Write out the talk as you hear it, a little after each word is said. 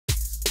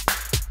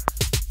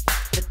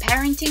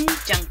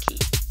Parenting Junkie.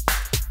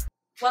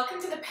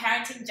 Welcome to the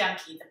Parenting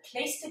Junkie, the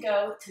place to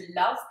go to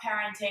love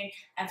parenting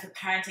and for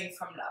parenting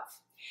from love.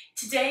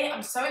 Today,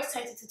 I'm so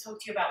excited to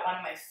talk to you about one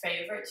of my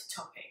favorite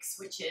topics,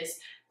 which is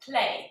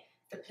play,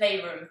 the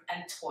playroom,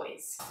 and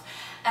toys.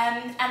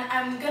 And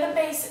I'm going to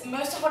base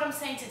most of what I'm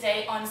saying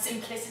today on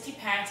simplicity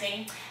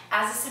parenting.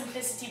 As a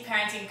simplicity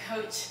parenting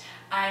coach,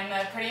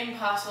 I'm pretty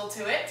impartial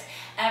to it.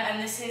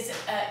 And this is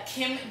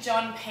Kim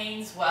John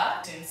Payne's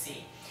work, soon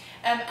see.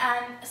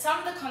 And some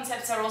of the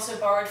concepts are also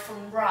borrowed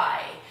from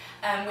Rye,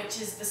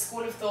 which is the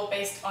school of thought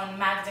based on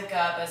Magda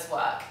Gerber's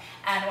work.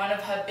 And one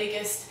of her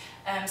biggest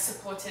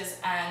supporters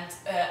and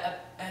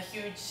a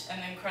huge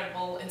and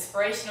incredible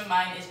inspiration of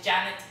mine is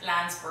Janet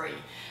Lansbury,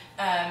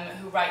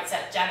 who writes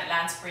at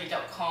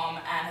janetlansbury.com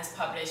and has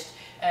published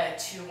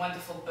 2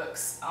 wonderful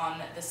books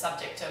on the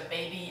subject of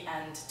baby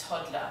and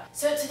toddler.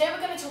 So today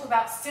we're going to talk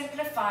about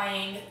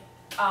simplifying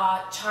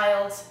our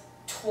child's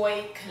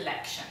toy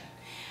collection.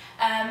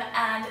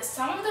 And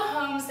some of the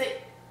homes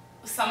that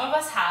some of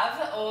us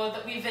have or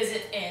that we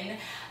visit in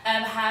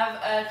have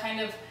a kind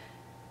of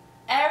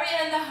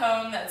area in the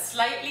home that's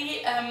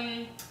slightly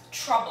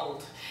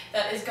troubled,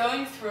 that is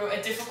going through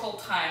a difficult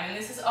time, and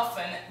this is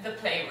often the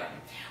playroom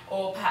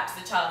or perhaps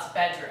the child's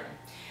bedroom.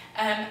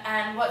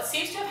 And what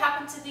seems to have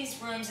happened to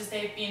these rooms is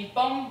they've been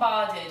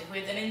bombarded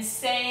with an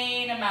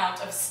insane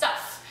amount of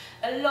stuff,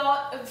 a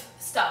lot of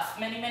stuff,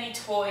 many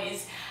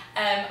toys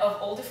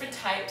of all different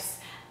types.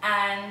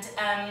 And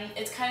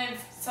it's kind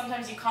of,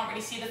 sometimes you can't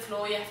really see the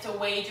floor, you have to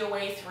wade your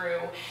way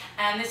through.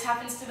 And this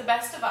happens to the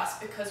best of us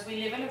because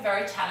we live in a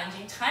very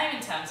challenging time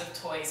in terms of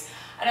toys.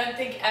 I don't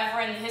think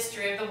ever in the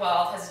history of the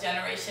world has a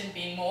generation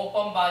been more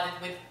bombarded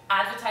with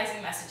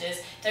advertising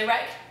messages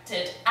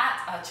directed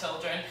at our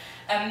children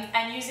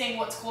and using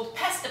what's called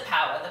pester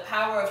power, the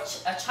power of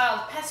a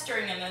child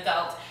pestering an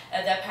adult,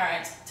 their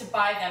parent, to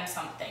buy them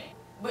something.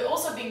 We're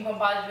also being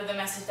bombarded with the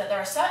message that there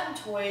are certain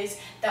toys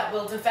that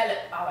will develop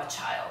our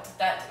child,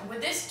 that with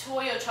this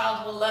toy your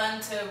child will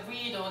learn to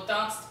read or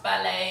dance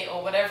ballet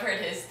or whatever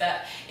it is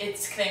that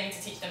it's claiming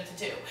to teach them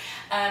to do.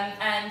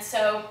 And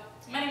so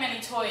many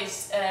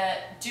toys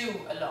do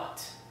a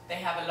lot. They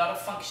have a lot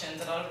of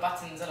functions, a lot of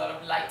buttons, a lot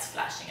of lights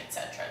flashing,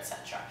 etc,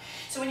 etc.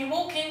 So when you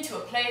walk into a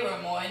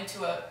playroom or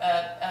into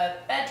a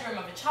bedroom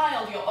of a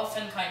child, you're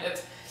often kind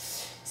of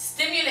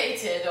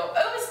stimulated or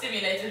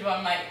overstimulated,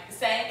 one might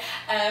say,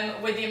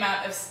 with the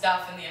amount of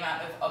stuff and the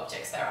amount of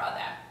objects there are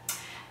there.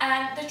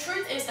 And the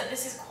truth is that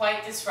this is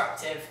quite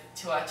disruptive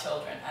to our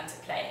children and to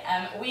play.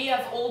 We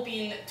have all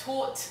been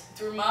taught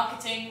through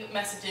marketing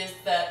messages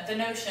the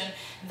notion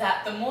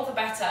that the more the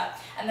better,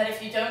 and that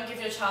if you don't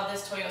give your child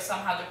this toy, you're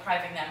somehow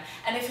depriving them.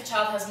 And if a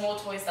child has more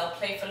toys, they'll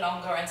play for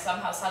longer, and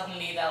somehow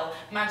suddenly they'll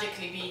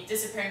magically be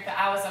disappearing for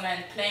hours on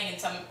end playing in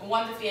some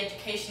wonderfully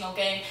educational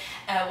game,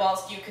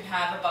 whilst you can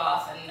have a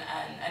bath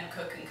and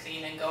cook and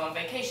clean and go on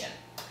vacation.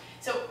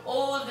 So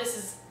all of this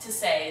is to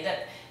say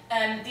that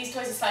these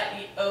toys are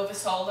slightly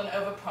oversold and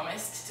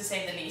overpromised, to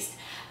say the least,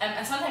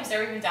 and sometimes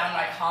they're even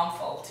downright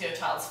harmful to your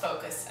child's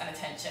focus and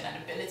attention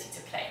and ability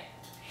to play.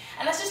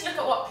 And let's just look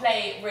at what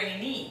play really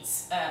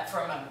needs for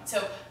a moment.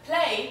 So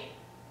play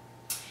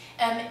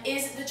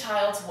is the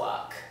child's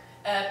work.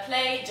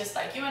 Play, just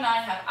like you and I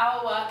have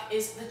our work,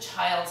 is the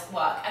child's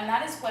work, and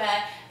that is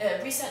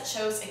where research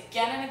shows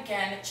again and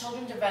again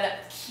children develop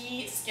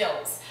key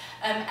skills,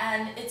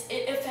 and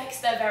it affects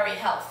their very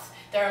health,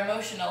 their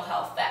emotional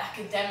health, their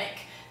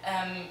academic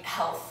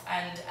health,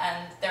 and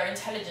their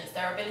intelligence,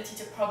 their ability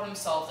to problem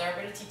solve, their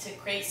ability to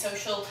create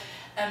social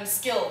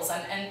skills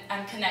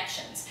and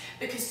connections,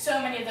 because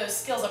so many of those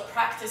skills are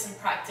practiced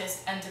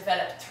and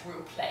developed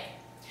through play.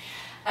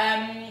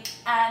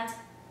 And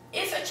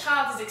if a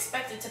child is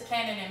expected to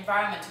play in an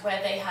environment where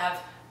they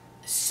have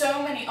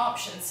so many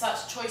options,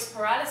 such choice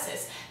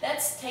paralysis,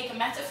 let's take a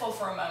metaphor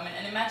for a moment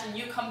and imagine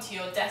you come to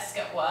your desk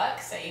at work,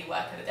 say you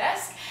work at a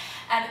desk,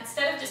 and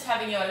instead of just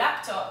having your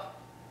laptop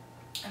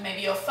and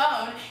maybe your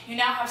phone, you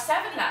now have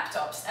 7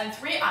 laptops and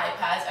 3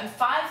 iPads and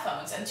 5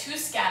 phones and 2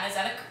 scanners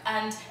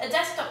and a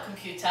desktop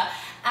computer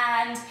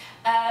and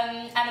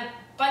a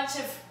bunch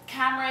of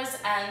cameras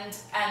and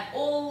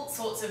all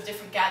sorts of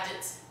different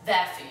gadgets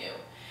there for you.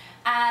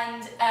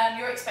 And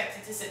you're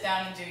expected to sit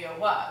down and do your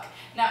work.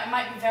 Now, it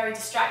might be very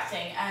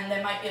distracting, and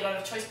there might be a lot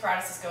of choice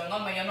paralysis going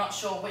on where you're not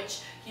sure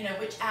which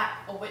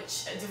app or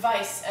which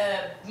device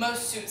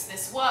most suits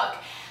this work.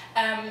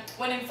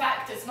 When in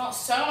fact it's not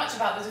so much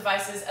about the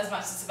devices as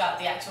much as it's about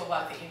the actual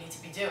work that you need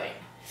to be doing.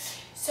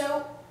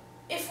 So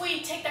if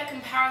we take that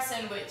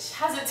comparison, which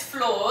has its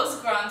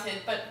flaws,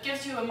 granted, but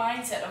gives you a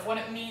mindset of what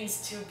it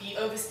means to be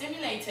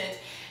overstimulated,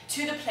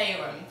 to the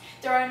playroom,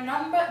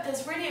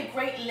 there's really a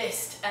great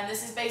list, and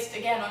this is based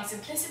again on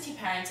simplicity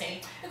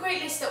parenting, a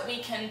great list that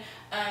we can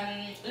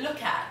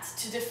look at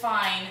to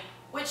define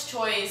which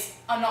toys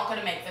are not going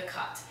to make the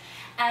cut.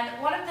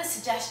 And one of the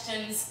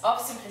suggestions of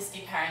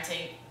simplicity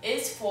parenting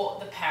is for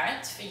the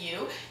parent, for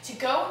you, to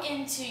go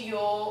into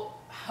your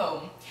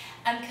home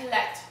and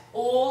collect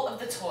all of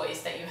the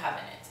toys that you have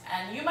in it.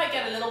 and you might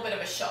get a little bit of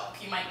a shock.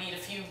 You might need a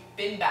few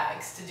bin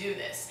bags to do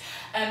this.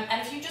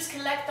 And if you just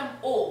collect them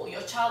all,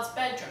 your child's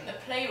bedroom, the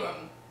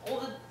playroom, all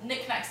the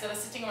knickknacks that are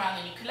sitting around,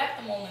 and you collect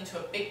them all into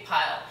a big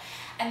pile.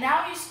 And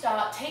now you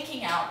start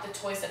taking out the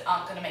toys that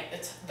aren't going to make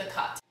the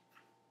cut.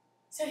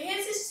 So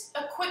here's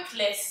a quick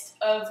list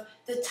of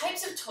the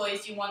types of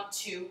toys you want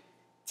to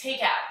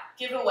take out,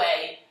 give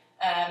away,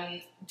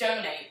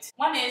 donate.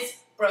 One is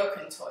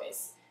broken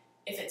toys.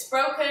 If it's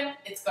broken,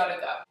 it's got to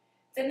go.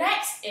 The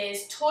next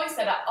is toys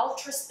that are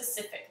ultra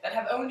specific, that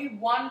have only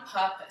one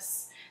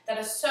purpose, that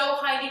are so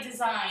highly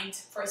designed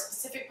for a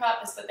specific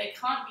purpose that they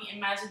can't be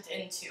imagined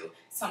into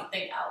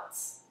something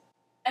else.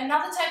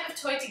 Another type of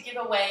toy to give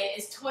away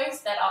is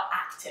toys that are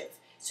active,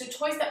 so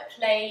toys that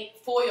play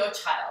for your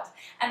child.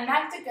 And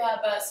Magda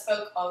Gerber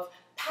spoke of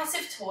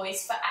passive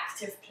toys for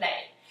active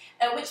play,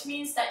 which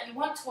means that you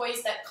want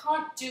toys that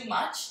can't do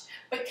much,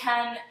 but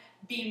can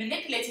be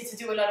manipulated to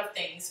do a lot of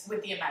things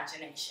with the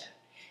imagination.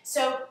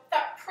 So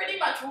that pretty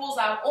much rules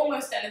out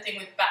almost anything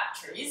with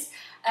batteries,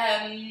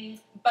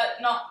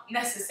 but not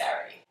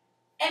necessary.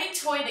 Any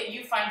toy that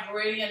you find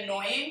really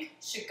annoying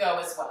should go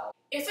as well.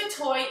 If a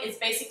toy is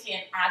basically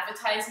an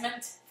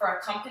advertisement for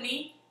a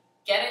company,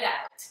 get it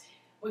out.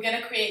 We're going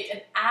to create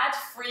an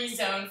ad-free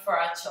zone for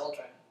our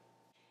children.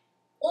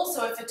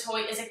 Also, if a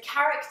toy is a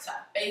character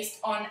based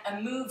on a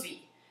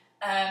movie,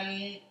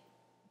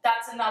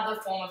 that's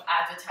another form of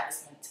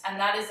advertisement, and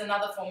that is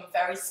another form of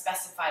very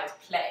specified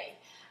play.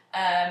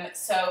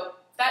 So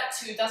that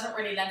too doesn't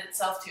really lend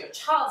itself to your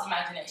child's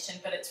imagination,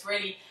 but it's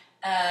really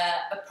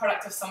a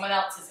product of someone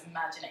else's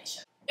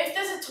imagination. If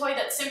there's a toy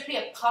that's simply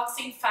a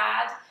passing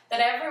fad that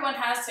everyone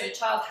has, so your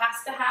child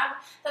has to have,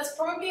 that's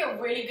probably a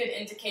really good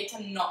indicator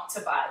not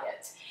to buy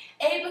it.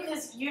 A,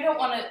 because you don't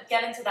want to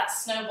get into that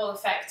snowball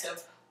effect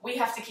of we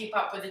have to keep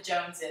up with the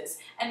Joneses,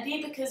 and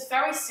B, because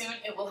very soon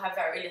it will have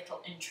very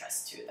little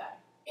interest to them.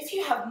 If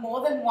you have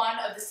more than one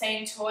of the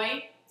same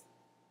toy,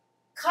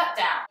 cut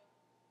down.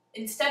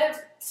 Instead of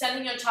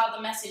sending your child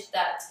the message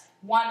that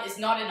one is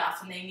not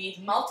enough and they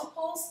need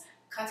multiples,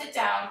 cut it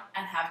down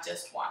and have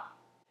just one.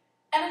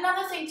 And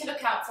another thing to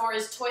look out for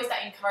is toys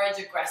that encourage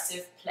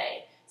aggressive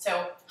play.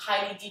 So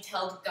highly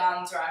detailed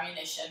guns or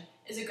ammunition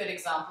is a good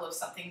example of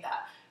something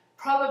that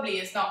probably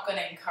is not going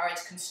to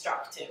encourage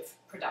constructive,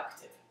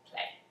 productive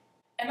play.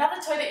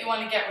 Another toy that you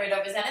want to get rid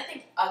of is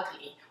anything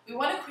ugly. We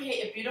want to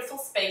create a beautiful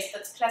space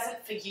that's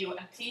pleasant for you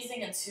and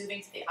pleasing and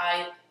soothing to the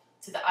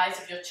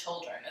eyes of your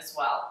children as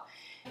well.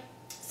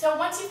 So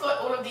once you've got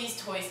all of these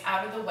toys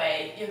out of the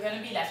way, you're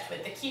going to be left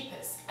with the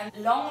keepers. And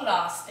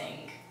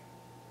long-lasting,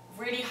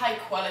 really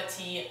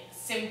high-quality,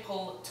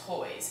 simple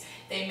toys.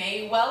 They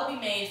may well be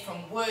made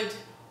from wood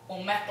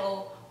or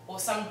metal or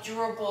some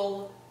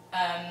durable,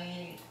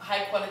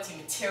 high-quality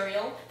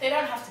material. They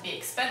don't have to be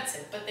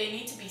expensive, but they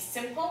need to be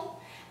simple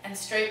and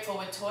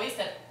straightforward toys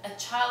that a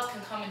child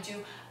can come and do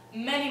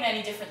many,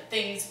 many different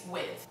things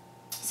with.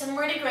 Some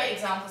really great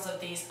examples of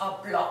these are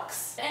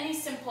blocks. Any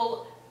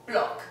simple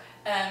block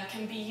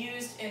can be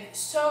used in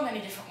so many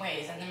different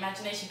ways, and the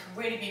imagination can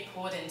really be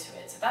poured into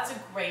it. So that's a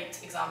great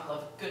example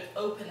of a good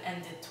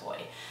open-ended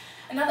toy.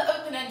 Another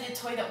open-ended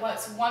toy that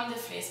works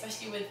wonderfully,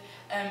 especially with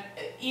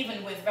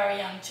even with very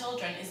young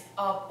children,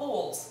 are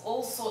balls,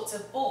 all sorts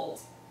of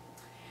balls.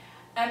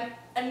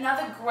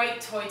 Another great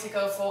toy to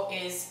go for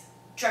is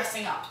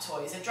dressing up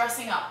toys, a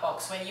dressing up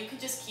box where you can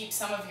just keep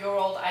some of your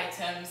old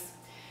items,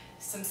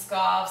 some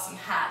scarves, some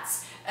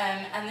hats,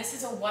 and this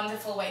is a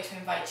wonderful way to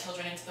invite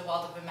children into the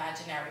world of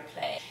imaginary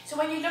play. So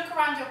when you look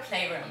around your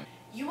playroom,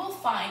 you will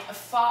find a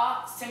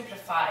far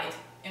simplified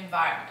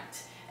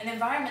environment, an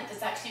environment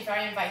that's actually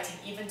very inviting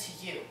even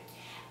to you.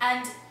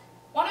 And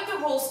one of the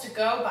rules to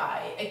go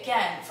by,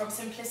 again, from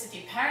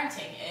Simplicity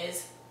Parenting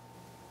is,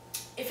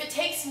 if it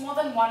takes more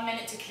than 1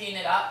 minute to clean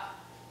it up,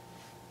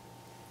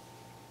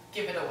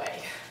 give it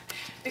away.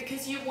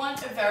 Because you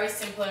want a very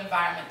simple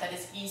environment that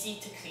is easy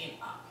to clean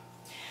up.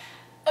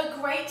 A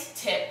great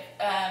tip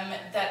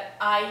that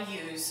I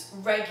use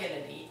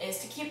regularly is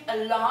to keep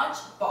a large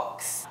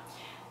box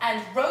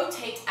and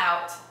rotate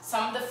out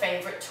some of the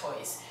favorite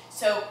toys.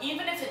 So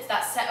even if it's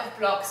that set of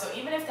blocks, or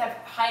even if they're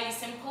highly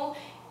simple,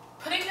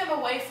 putting them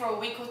away for a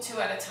week or two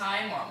at a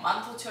time, or a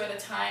month or two at a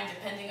time,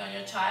 depending on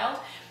your child,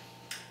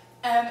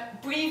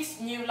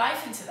 breathes new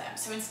life into them.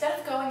 So instead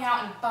of going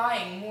out and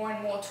buying more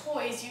and more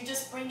toys, you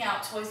just bring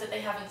out toys that they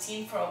haven't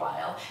seen for a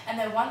while, and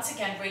they're once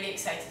again really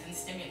excited and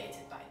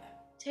stimulated by them.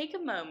 Take a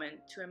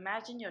moment to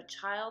imagine your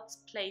child's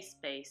play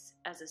space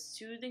as a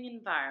soothing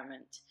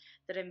environment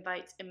that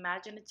invites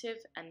imaginative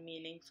and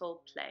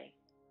meaningful play.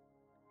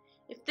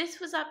 If this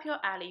was up your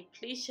alley,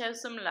 please show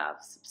some love,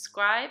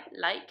 subscribe,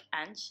 like,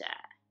 and share.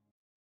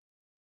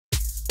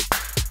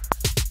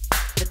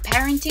 The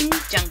Parenting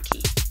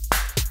Junkie.